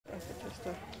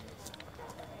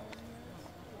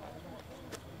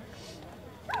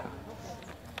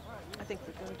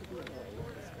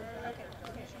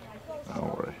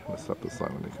step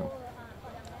aside when they come.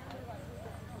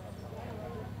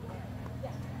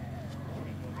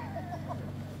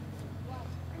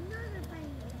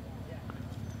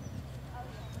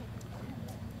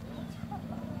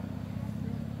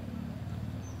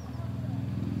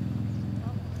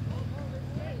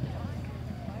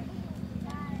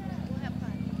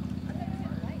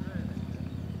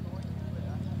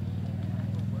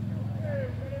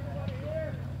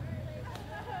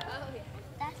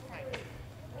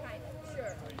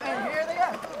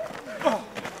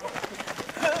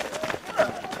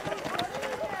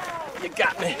 You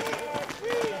got me.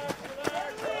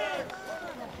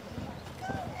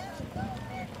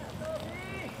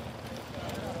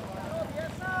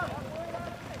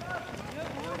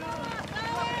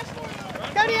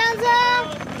 Go to Anza!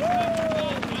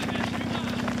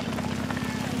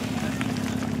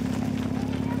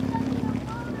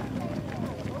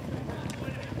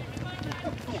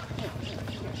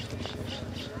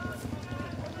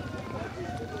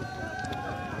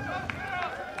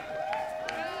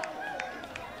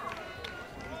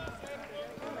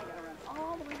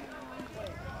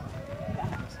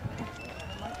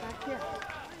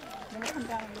 Come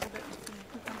down a little bit and see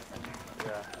who comes in.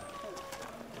 Yeah.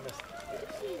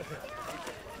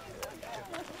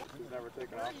 Never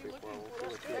taken off before.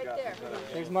 We'll see what you got.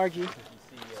 There's Margie.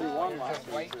 She won last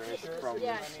week's race from with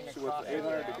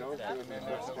 800 to go. She was in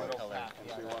fifth place, and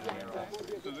she won the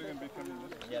So they're going to be coming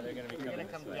this way? Yeah, they're going to be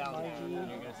coming down.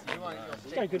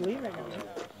 She's got a good lead right now.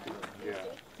 Yeah.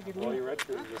 Well, you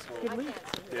redshirted this one. Good lead.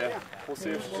 Yeah. We'll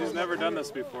see if she's never done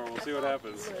this before. We'll see what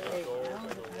happens.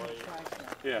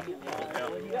 Yeah.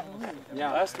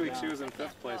 Yeah. Last week she was in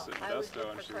fifth place at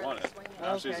Modesto and she won it.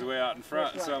 Now she's way out in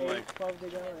front, so I'm like,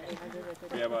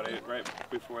 yeah, about 8 right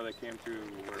before they came through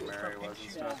where Mary was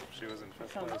and stuff. She was in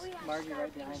fifth place. Margie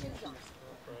right behind her.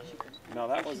 No,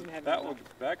 that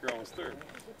girl was third.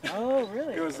 Oh,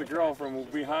 really? It was the girl from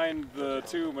behind the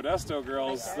two Modesto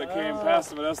girls that came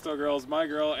past the Modesto girls, my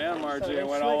girl and Margie, and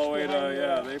went all the way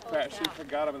to, she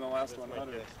forgot them in the last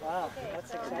 100. Wow,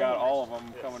 that's exciting. We got all of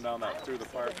them coming down that through the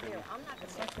park.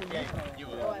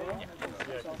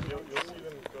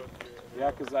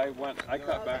 Yeah, because I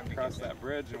cut back across that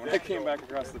bridge, and when I came back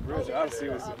across the bridge, Odyssey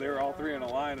they were all three in a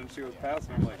line, and she was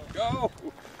passing. I'm like, go!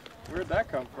 Where'd that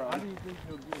come from?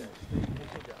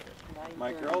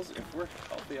 My girls, if we're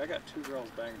healthy, I got 2 girls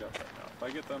banged up right now. If I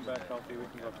get them back healthy, we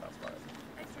can go top 5.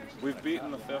 We've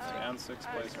beaten the 5th and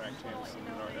 6th place ranked teams in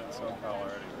North and SoCal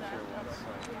already this year once,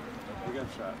 so we got a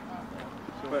shot.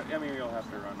 But I mean, you'll have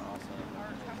to run also.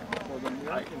 Well, the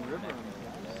American River.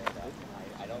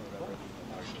 I don't remember.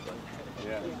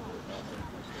 Yeah.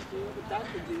 That's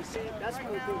one of the things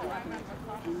that happens.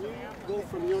 When you go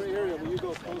from your area, when you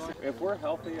go closer. If we're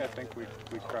healthy, I think we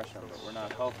crush them, but we're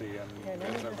not healthy, and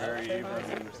it's a very even.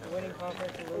 Winning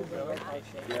conference and losing.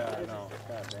 Yeah, I know.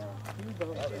 God damn.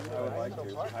 I would like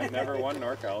to. I've never won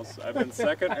NorCals. I've been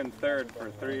 2nd and 3rd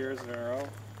for 3 years in a row.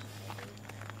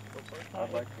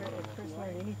 I'd like to win. If Chris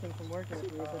learned anything from working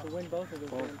with me, but to win both of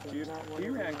those games. He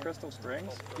ran Crystal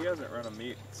Springs. He hasn't run a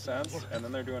meet since, and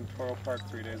then they're doing Toro Park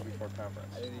 3 days before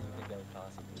conference. I didn't even think that was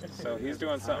possible. So he's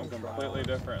doing something completely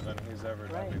different than he's ever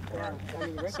done before.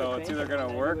 So it's either going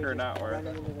to work or not work.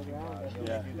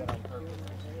 Yeah.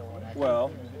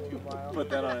 Well, but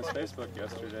then on his Facebook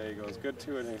yesterday, he goes, "Good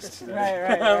 2-a-days today."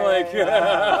 Right. I'm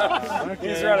like,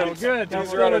 he's running good.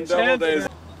 He's running double days.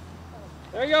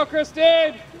 There you go,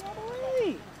 Christine.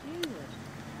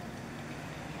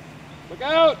 Look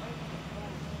out!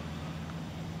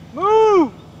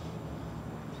 Move!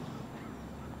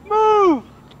 Move!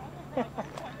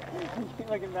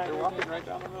 Looking back. They're walking right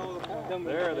down the middle of the pole.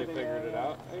 There, they figured it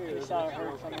out. Hey,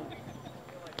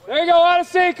 there you go,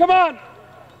 Odyssey, come on!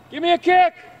 Give me a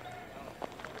kick!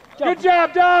 Good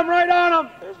job, Dom, right on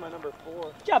him! There's my number 4.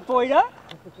 Good job, Boyda.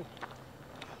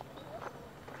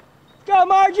 Go,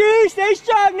 Margie! Stay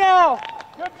strong now!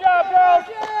 Good job, girls!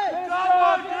 Go,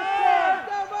 Margie!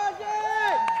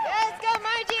 Let's go,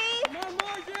 Margie! Come on,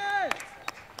 Margie!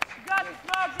 You got this,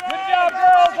 Margie! Good job,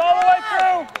 girls, all the way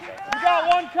through! You got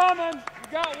one coming! You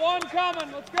got one coming!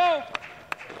 Let's go!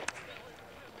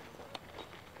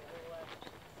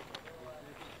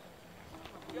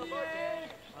 Go, Margie!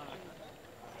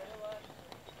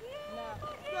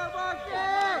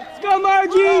 Let's go,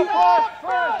 Margie!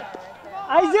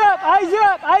 Eyes up! Eyes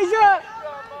up! Eyes up!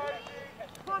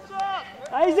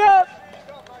 Eyes up!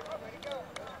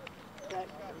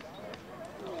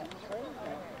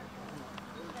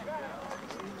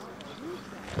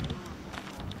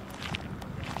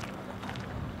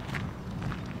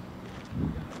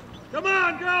 Come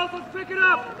on, girls, let's pick it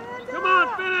up! Come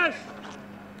on, finish!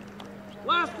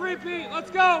 Last repeat.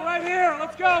 Let's go. Right here.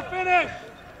 Let's go. Finish.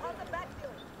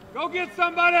 Go get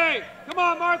somebody. Come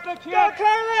on, Martha. Kick. Go,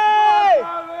 Carly!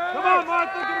 Come on,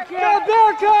 Martha. Get a kick. Go,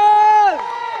 Bearcats!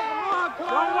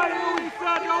 Don't wait,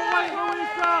 Louisa. Don't wait,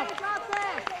 Louisa.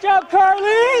 Jump,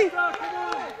 Carly! Come on.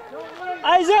 Don't wait.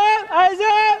 Eyes up! Eyes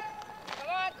up! Come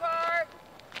on, Carr.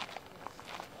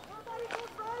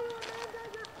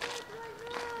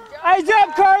 Eyes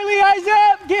up, Carly! Eyes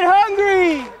up! Get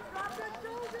hungry!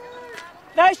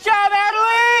 Nice job,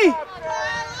 Adelie!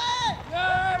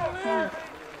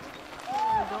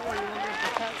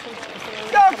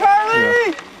 Go,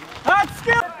 Carly! Hot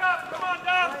skill! Come on,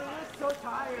 Dom.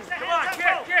 Come on,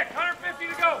 kick. 150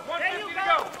 to go. 150 to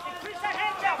go.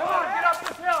 Come on, get up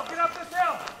this hill. Get up this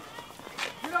hill.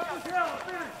 Get up this hill.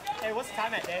 Finish. Hey, what's the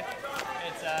time at, Dave?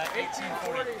 It's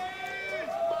 18:40.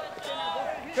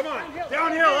 Come on,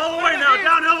 downhill all the way now.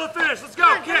 Downhill to finish. Let's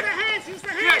go. Kick.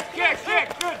 Kick.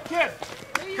 Good kid.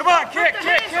 Come on, kick.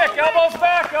 Elbows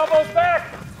back.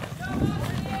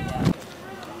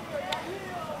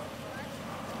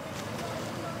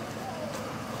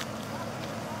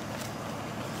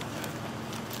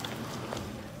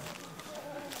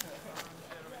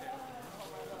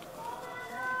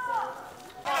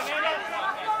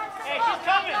 Hey, she's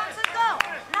coming.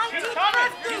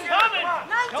 She's coming.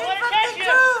 Don't let her catch you.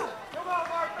 Come on,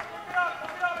 Martha. Pick it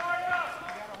up, Martha.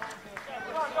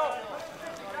 Come on, go.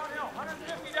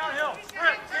 150 downhill.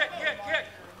 Sprint. Kick.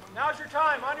 Now's your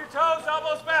time. On your toes,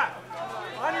 elbows back.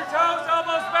 On your toes,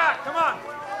 elbows back. Come on.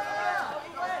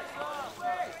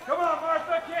 Come on,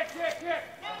 Martha. Kick.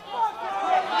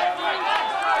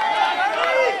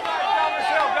 Down this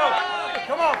hill. Go.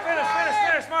 Come on,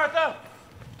 finish, Martha.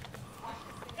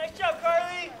 Nice job,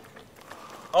 Carly!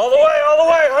 All the way.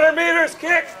 100 meters,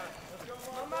 kick.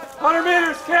 100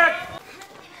 meters, kick.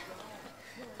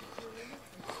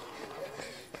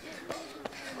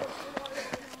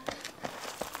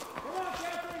 Come on,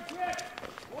 Catherine, kick.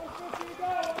 150 to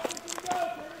go. Turn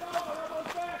it over, elbows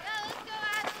back. Let's go,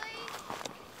 Ashley.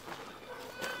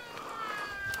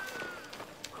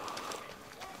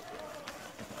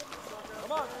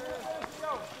 Come on, let's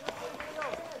go.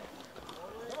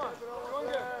 Come on, going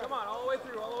good. Come on, all the way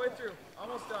through.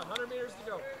 Almost done. 100 meters to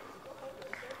go.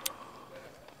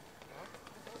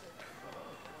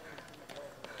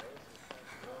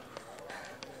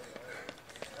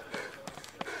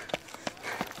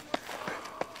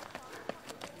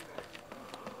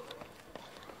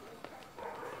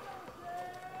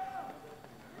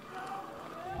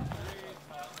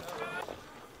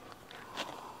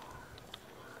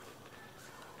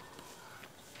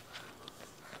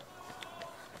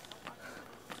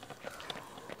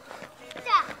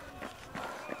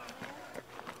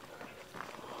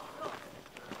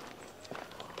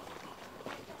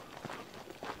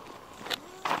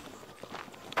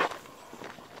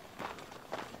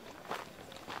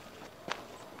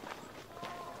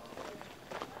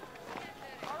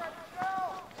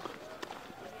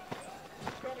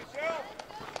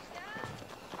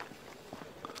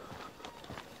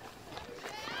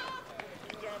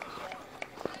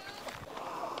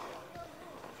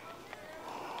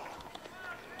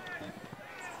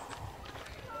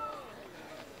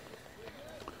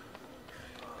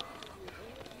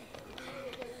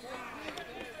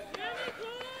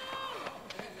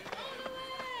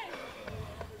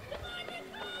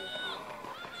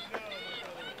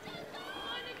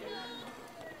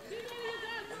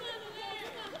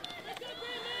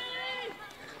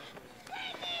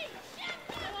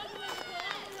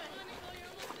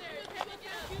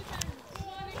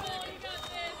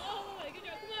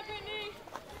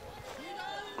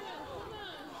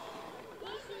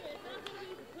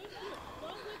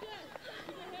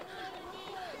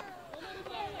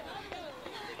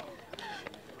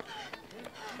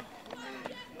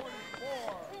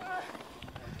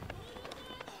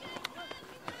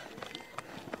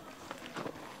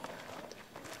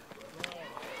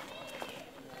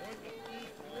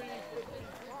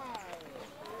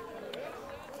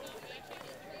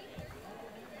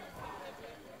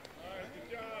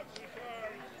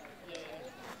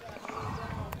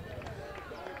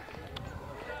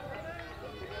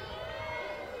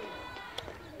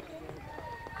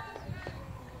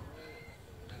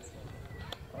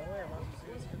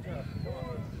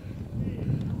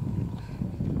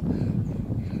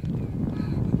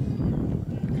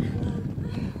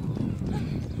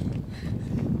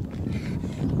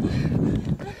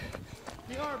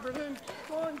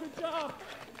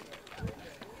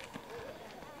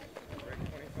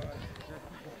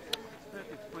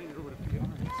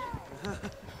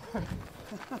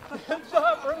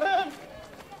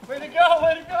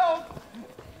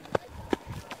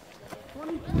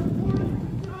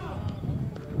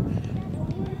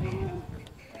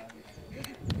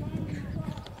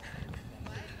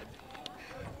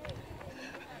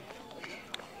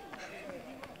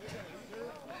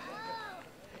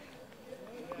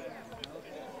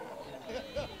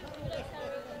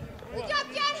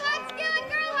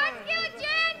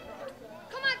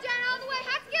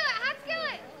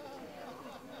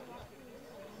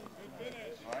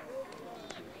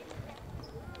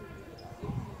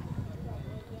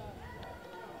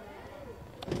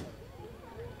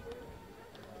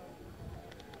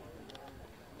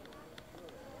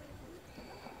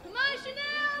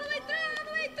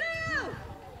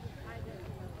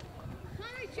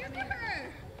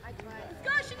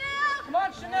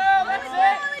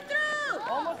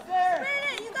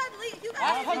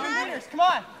 juniors, come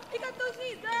on. Pick up those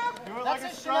knees, girl. Do it like a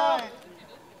stride.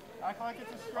 Act like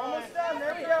it's a stride. Almost done,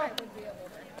 there we go.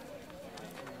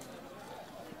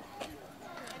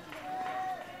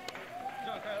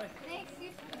 Thanks.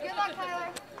 Good luck, Tyler.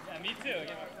 Yeah, me too.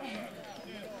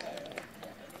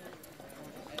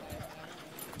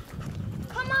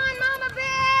 Come on, Mama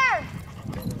Bear!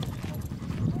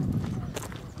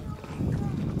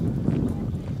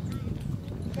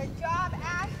 Good job,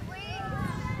 Ashley.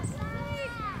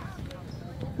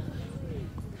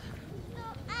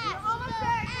 You're almost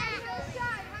there. Get the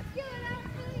shot. Have good,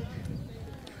 Ashley.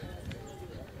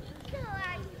 Go,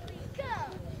 Ashley. Go.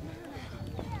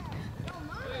 Go,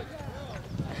 Mama. Go.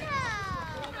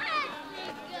 Ashley,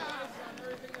 go.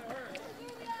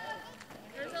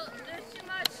 There's too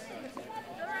much.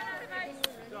 Go run out of ice.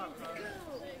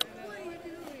 What are you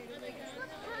doing?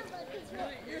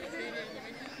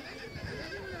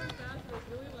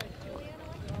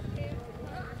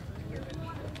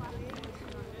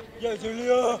 Yeah,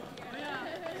 Julia.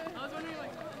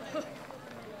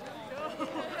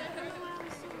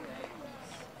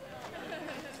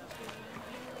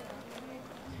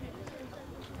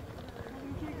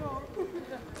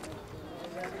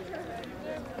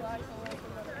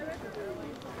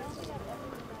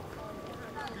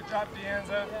 Good job,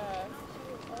 Anza.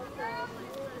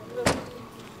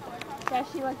 Yeah,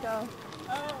 she let go.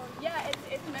 Oh, yeah,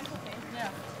 it's a mental thing. Yeah.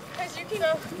 Because you can.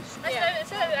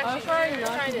 Instead of actually trying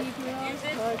not trying to to be too long. use it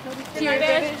To to your your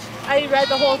advantage, I read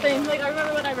the whole thing. Like, I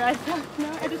remember what I read. No,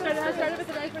 I started with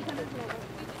the very first sentence.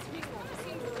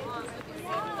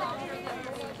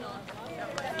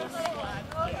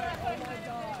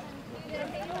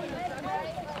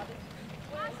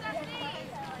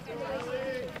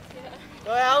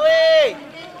 Go, Ellie!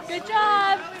 Good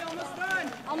job. Almost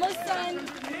done. Almost done.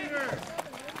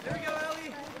 There we go,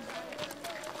 Ellie.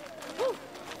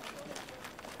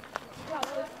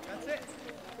 That's it.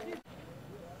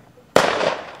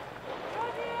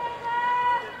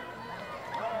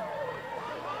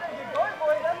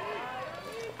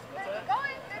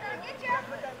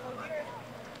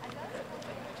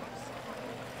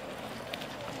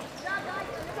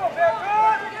 Go, Bear,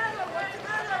 good!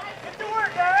 Get to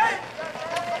work, guys!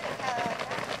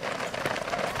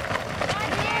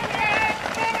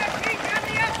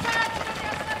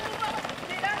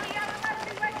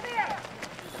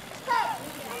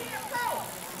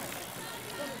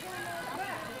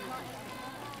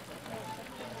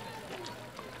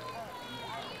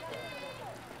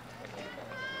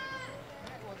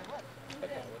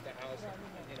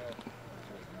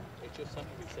 It's just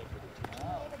something we said for the team.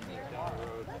 Down the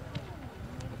road.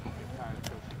 Kind of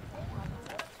pushing.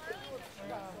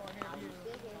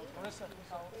 Rosa.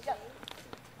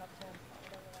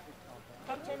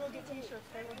 Top 10 will get t-shirts.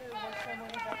 They will do one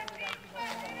somewhere after the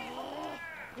guys.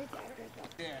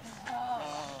 Yes.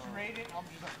 Straight in. I'm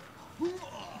just like,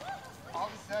 all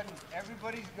of a sudden,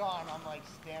 everybody's gone. I'm like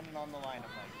standing on the line.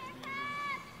 I'm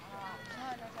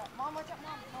like, Mom, watch out,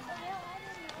 Mom.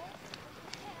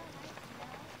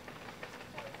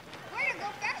 Way to go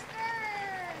faster!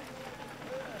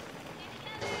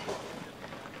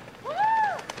 Woo!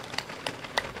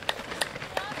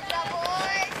 Good job,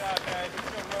 boys.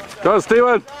 Go,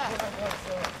 Steven!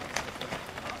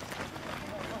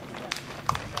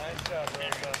 Nice job,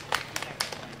 Rosa.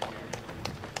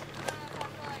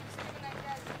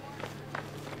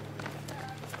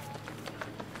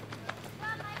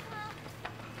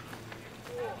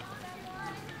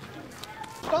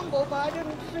 Stumbled, but I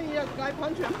didn't see a guy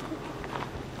punch him.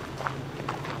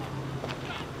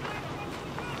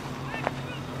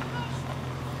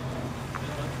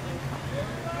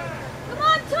 Come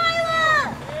on,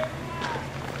 Tyler!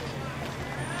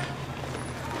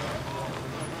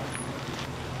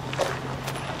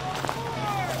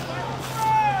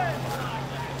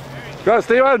 Go,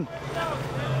 Steven!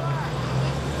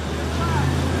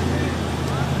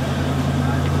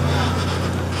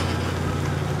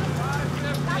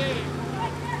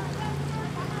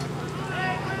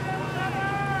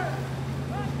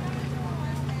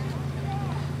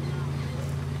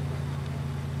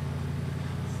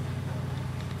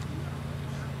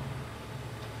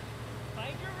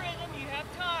 Find your rhythm, you have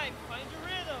time. Find your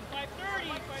rhythm. 5:30,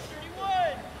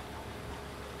 5:31.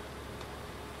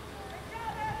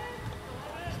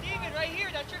 Steven, right here,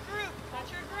 that's your group.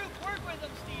 That's your group. Work with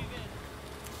them, Steven.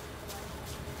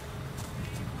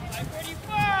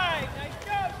 5:35. Nice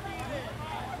job, Steven.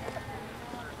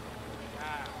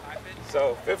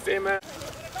 So, 15 minutes.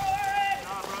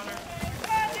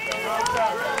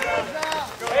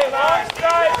 Hey, long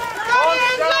stride! Long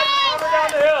stride! Cover down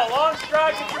the hill! Long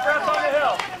stride, get your breath on the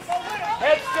hill!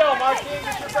 Head still, Martine,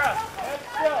 get your breath! Head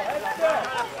still!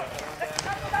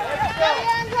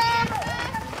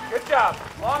 job.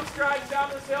 Long strides down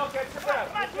this hill, catch your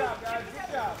breath. Good job, guys.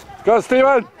 Good job. Go,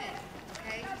 Steven!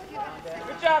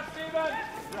 Good job, Steven.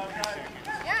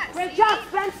 Great job,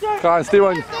 Spencer. Come on,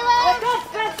 Steven. Look up,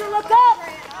 Spencer. Look up.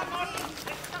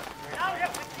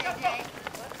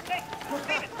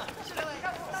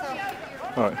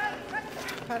 All right.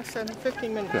 Past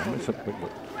 15 minutes. Yeah, it's a big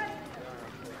one.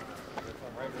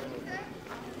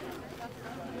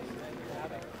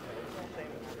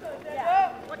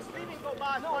 What's leaving go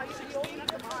by? 5:16.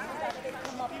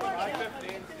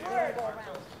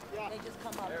 They just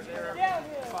come up.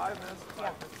 5 minutes.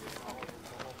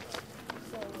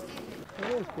 It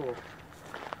is cool.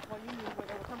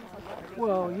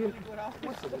 Well, you,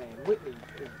 what's his name? Whitney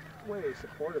is way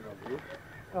supportive of you.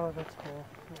 Oh, that's cool.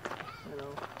 You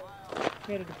know.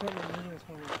 We had a department meeting this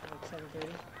morning at like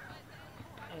 7:30.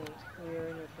 And we were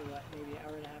in there for what, maybe an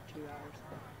hour and a half, 2 hours.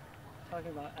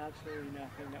 Talking about absolutely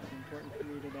nothing that was important for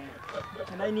me today.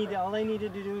 And all I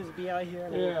needed to do was be out here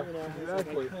and Yeah, you know,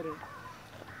 exactly. I couldn't.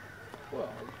 Well,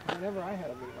 whenever I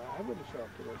had a meeting, I wouldn't show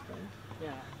up to those things.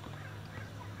 Yeah.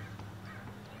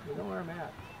 You know where I'm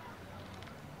at.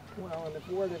 Well, and if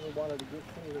Ward ever wanted to get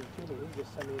anything to me, he'd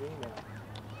just send me an email.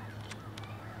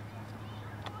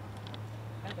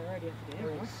 They're already at the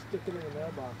game. Or stick it in the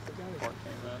mailbox. The guy 14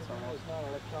 minutes is almost. not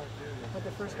electronic email. But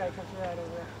the first guy comes right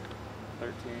over.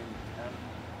 13, 10.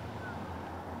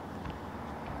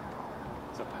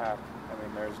 It's a pack. I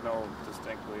mean, there's no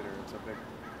distinct leader. It's a big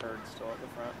herd still at the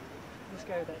front. This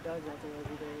guy with that dog's out there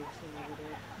every day. I've seen him every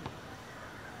day.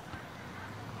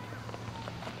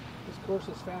 This course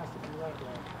is fast if you run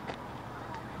well.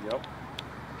 Yep.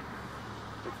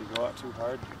 If you go out too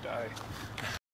hard, you die.